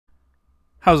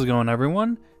How's it going,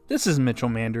 everyone? This is Mitchell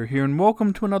Mander here, and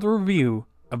welcome to another review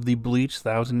of the Bleach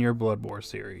 1000-Year Blood War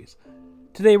series.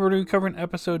 Today we're going to be covering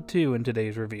episode 2 in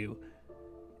today's review,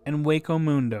 and Hueco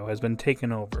Mundo has been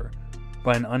taken over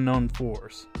by an unknown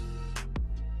force.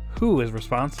 Who is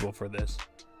responsible for this?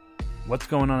 What's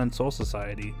going on in Soul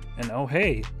Society? And oh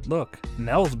hey, look,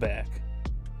 Nell's back.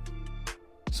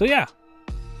 So yeah,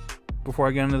 before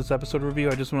I get into this episode review,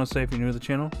 I just want to say if you're new to the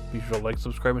channel, be sure to like,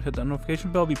 subscribe, and hit that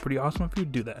notification bell. It'd be pretty awesome if you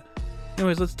do that.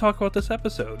 Anyways, let's talk about this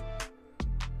episode.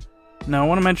 Now, I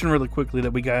want to mention really quickly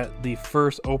that we got the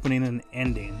first opening and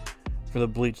ending for the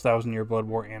Bleach 1000-Year Blood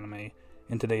War anime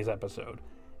in today's episode.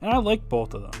 And I like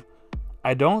both of them.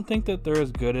 I don't think that they're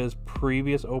as good as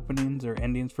previous openings or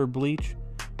endings for Bleach,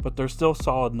 but they're still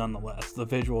solid nonetheless. The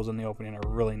visuals in the opening are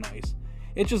really nice.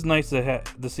 It's just nice to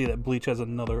see that Bleach has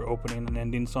another opening and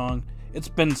ending song. It's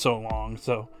been so long,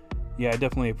 so yeah, I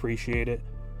definitely appreciate it.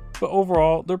 But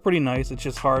overall, they're pretty nice. It's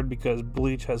just hard because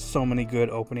Bleach has so many good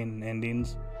opening and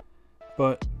endings.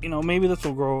 But, you know, maybe this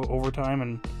will grow over time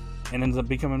and ends up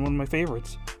becoming one of my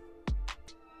favorites.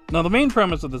 Now, the main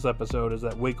premise of this episode is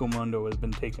that Hueco Mundo has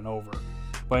been taken over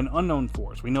by an unknown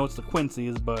force. We know it's the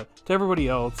Quincy's, but to everybody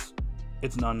else,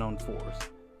 it's an unknown force.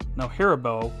 Now,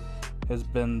 Haribel has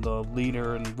been the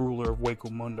leader and ruler of Hueco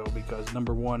Mundo because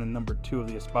number 1 and number 2 of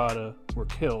the Espada were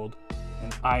killed,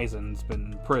 and Aizen's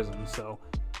been in prison, so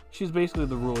she's basically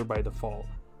the ruler by default.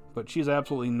 But she's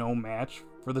absolutely no match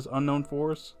for this unknown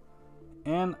force,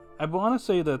 and I want to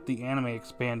say that the anime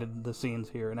expanded the scenes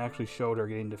here and actually showed her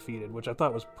getting defeated, which I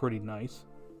thought was pretty nice.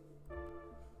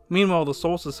 Meanwhile, the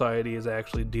Soul Society is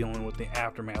actually dealing with the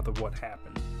aftermath of what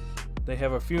happened. They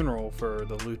have a funeral for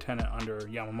the lieutenant under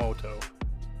Yamamoto,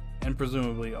 and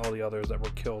presumably all the others that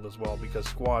were killed as well, because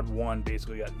Squad 1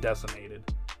 basically got decimated.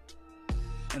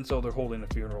 And so they're holding a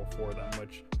funeral for them,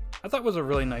 which I thought was a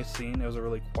really nice scene. It was a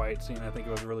really quiet scene. I think it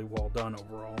was really well done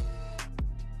overall.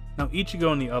 Now,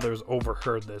 Ichigo and the others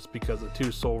overheard this because the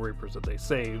 2 Soul Reapers that they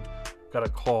saved got a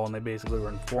call and they basically were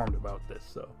informed about this,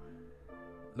 so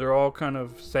they're all kind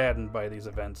of saddened by these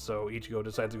events, so Ichigo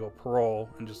decides to go parole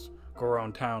and just go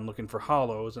around town looking for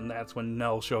hollows, and that's when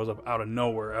Nell shows up out of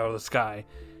nowhere, out of the sky,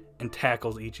 and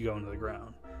tackles Ichigo into the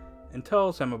ground, and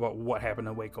tells him about what happened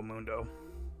to Hueco Mundo.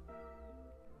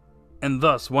 And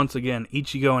thus, once again,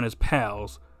 Ichigo and his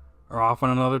pals are off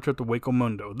on another trip to Hueco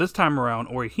Mundo. This time around,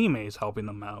 Orihime is helping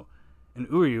them out, and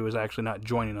Uryu is actually not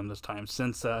joining them this time,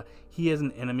 since he is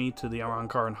an enemy to the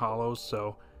Arrancar and Hollows,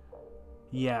 so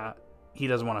yeah, he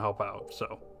doesn't want to help out,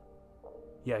 so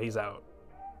yeah, he's out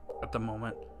at the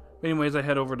moment. But anyways, I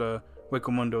head over to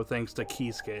Hueco Mundo thanks to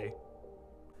Kisuke.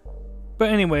 But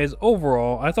anyways,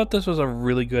 overall, I thought this was a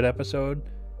really good episode.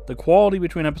 The quality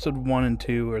between episode 1 and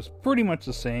 2 is pretty much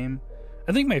the same.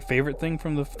 I think my favorite thing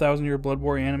from the 1000-Year Blood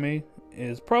War anime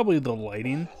is probably the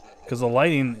lighting, because the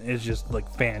lighting is just,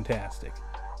 like, fantastic.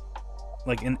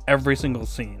 Like, in every single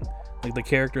scene. Like, the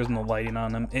characters and the lighting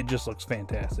on them, it just looks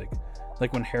fantastic.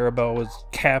 Like when Haribel was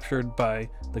captured by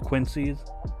the Quincy's,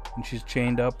 and she's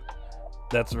chained up.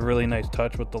 That's a really nice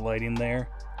touch with the lighting there.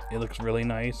 It looks really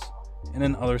nice. And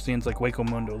then other scenes like Hueco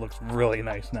Mundo looks really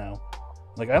nice now.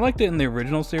 Like, I liked it in the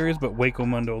original series, but Hueco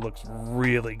Mundo looks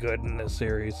really good in this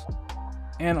series.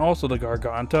 And also the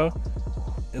Garganta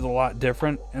is a lot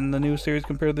different in the new series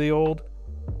compared to the old,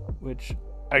 which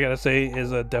I gotta say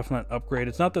is a definite upgrade.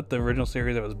 It's not that the original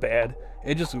series was bad,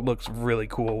 it just looks really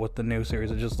cool with the new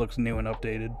series. It just looks new and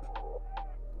updated.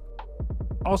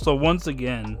 Also, once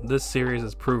again, this series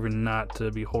has proven not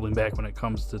to be holding back when it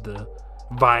comes to the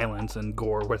violence and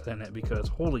gore within it, because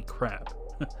holy crap.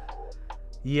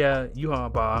 Yeah,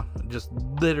 Yhwach just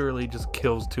literally just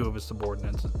kills 2 of his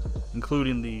subordinates,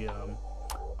 including the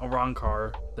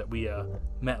Arrancar that we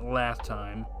met last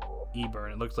time,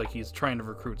 Eburn. It looks like he's trying to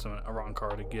recruit some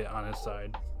Arrancar to get on his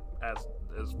side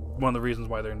as one of the reasons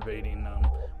why they're invading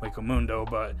Hueco Mundo,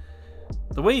 but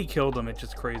the way he killed them, it's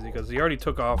just crazy, because he already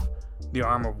took off the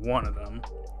arm of one of them,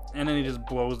 and then he just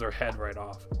blows their head right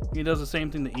off. He does the same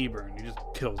thing to Eburn. He just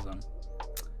kills them.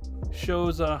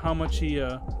 Shows how much he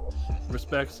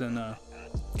respects and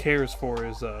cares for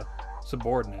his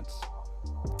subordinates.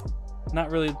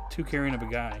 Not really too caring of a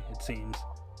guy, it seems.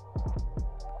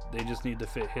 They just need to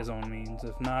fit his own means.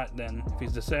 If not, then if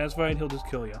he's dissatisfied, he'll just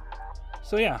kill you.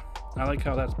 So yeah, I like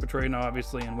how that's portrayed now,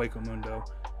 obviously, in Hueco Mundo.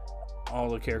 All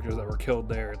the characters that were killed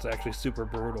there, it's actually super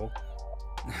brutal.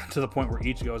 To the point where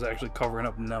Ichigo is actually covering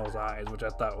up Nell's eyes, which I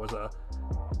thought was a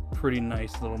pretty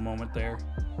nice little moment there.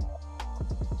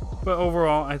 But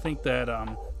overall, I think that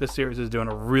this series is doing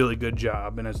a really good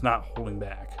job, and it's not holding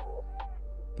back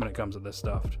when it comes to this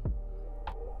stuff.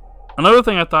 Another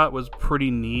thing I thought was pretty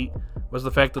neat was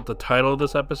the fact that the title of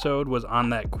this episode was on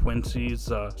that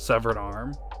Quincy's severed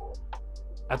arm.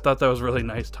 I thought that was a really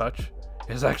nice touch.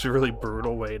 It's actually a really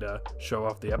brutal way to show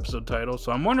off the episode title.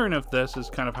 So I'm wondering if this is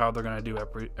kind of how they're going to do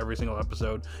every single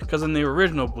episode. Because in the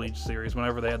original Bleach series,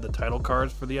 whenever they had the title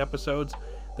cards for the episodes,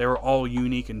 they were all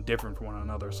unique and different from one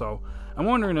another. So I'm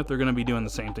wondering if they're going to be doing the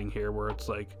same thing here, where it's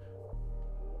like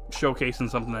showcasing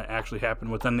something that actually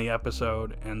happened within the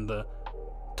episode, and the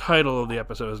title of the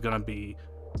episode is going to be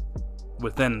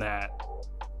within that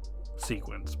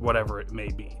sequence, whatever it may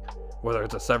be. Whether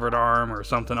it's a severed arm or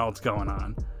something else going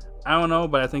on. I don't know,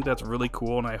 but I think that's really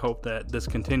cool, and I hope that this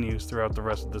continues throughout the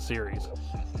rest of the series.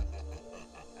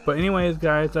 But anyways,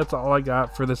 guys, that's all I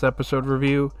got for this episode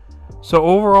review. So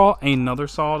overall, another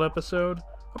solid episode.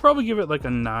 I'll probably give it like a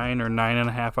 9 or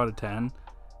 9.5 out of 10.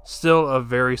 Still a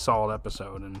very solid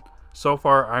episode, and so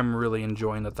far I'm really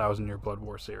enjoying the 1000 Year Blood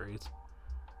War series.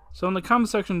 So in the comment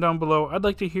section down below, I'd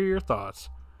like to hear your thoughts.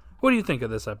 What do you think of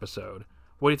this episode?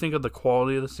 What do you think of the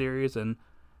quality of the series? And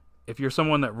if you're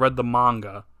someone that read the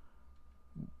manga,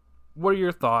 what are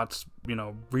your thoughts,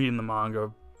 reading the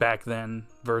manga back then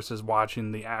versus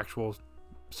watching the actual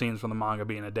scenes from the manga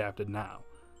being adapted now?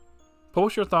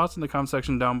 Post your thoughts in the comment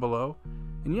section down below.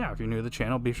 And yeah, if you're new to the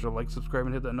channel, be sure to like, subscribe,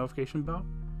 and hit that notification bell.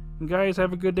 And guys,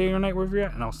 have a good day or night wherever you're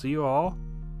at, and I'll see you all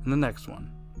in the next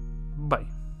one. Bye.